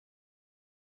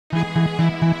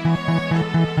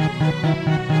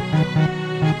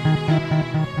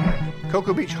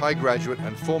High graduate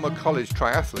and former college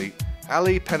triathlete,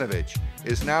 Alli Penovich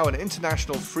is now an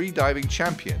international free diving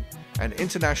champion and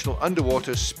International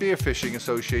Underwater Spearfishing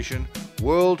Association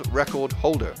world record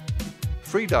holder.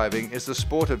 Free diving is the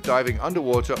sport of diving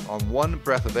underwater on one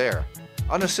breath of air,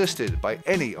 unassisted by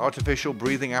any artificial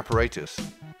breathing apparatus.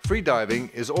 Free diving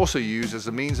is also used as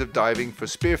a means of diving for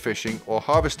spearfishing or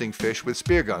harvesting fish with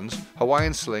spear guns,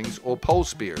 Hawaiian slings, or pole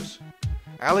spears.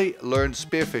 Alli learned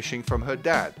spearfishing from her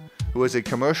dad, who is a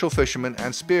commercial fisherman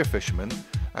and spearfisherman,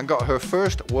 and got her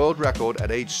first world record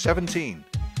at age 17.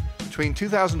 Between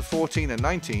 2014 and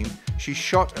 19, she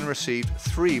shot and received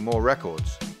 3 more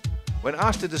records. When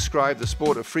asked to describe the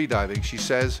sport of freediving, she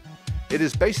says, "It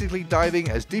is basically diving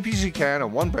as deep as you can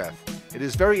on one breath. It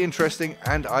is very interesting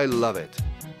and I love it."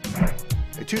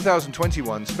 A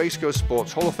 2021 Space Coast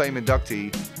Sports Hall of Fame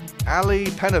inductee, Alli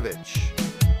Penovich.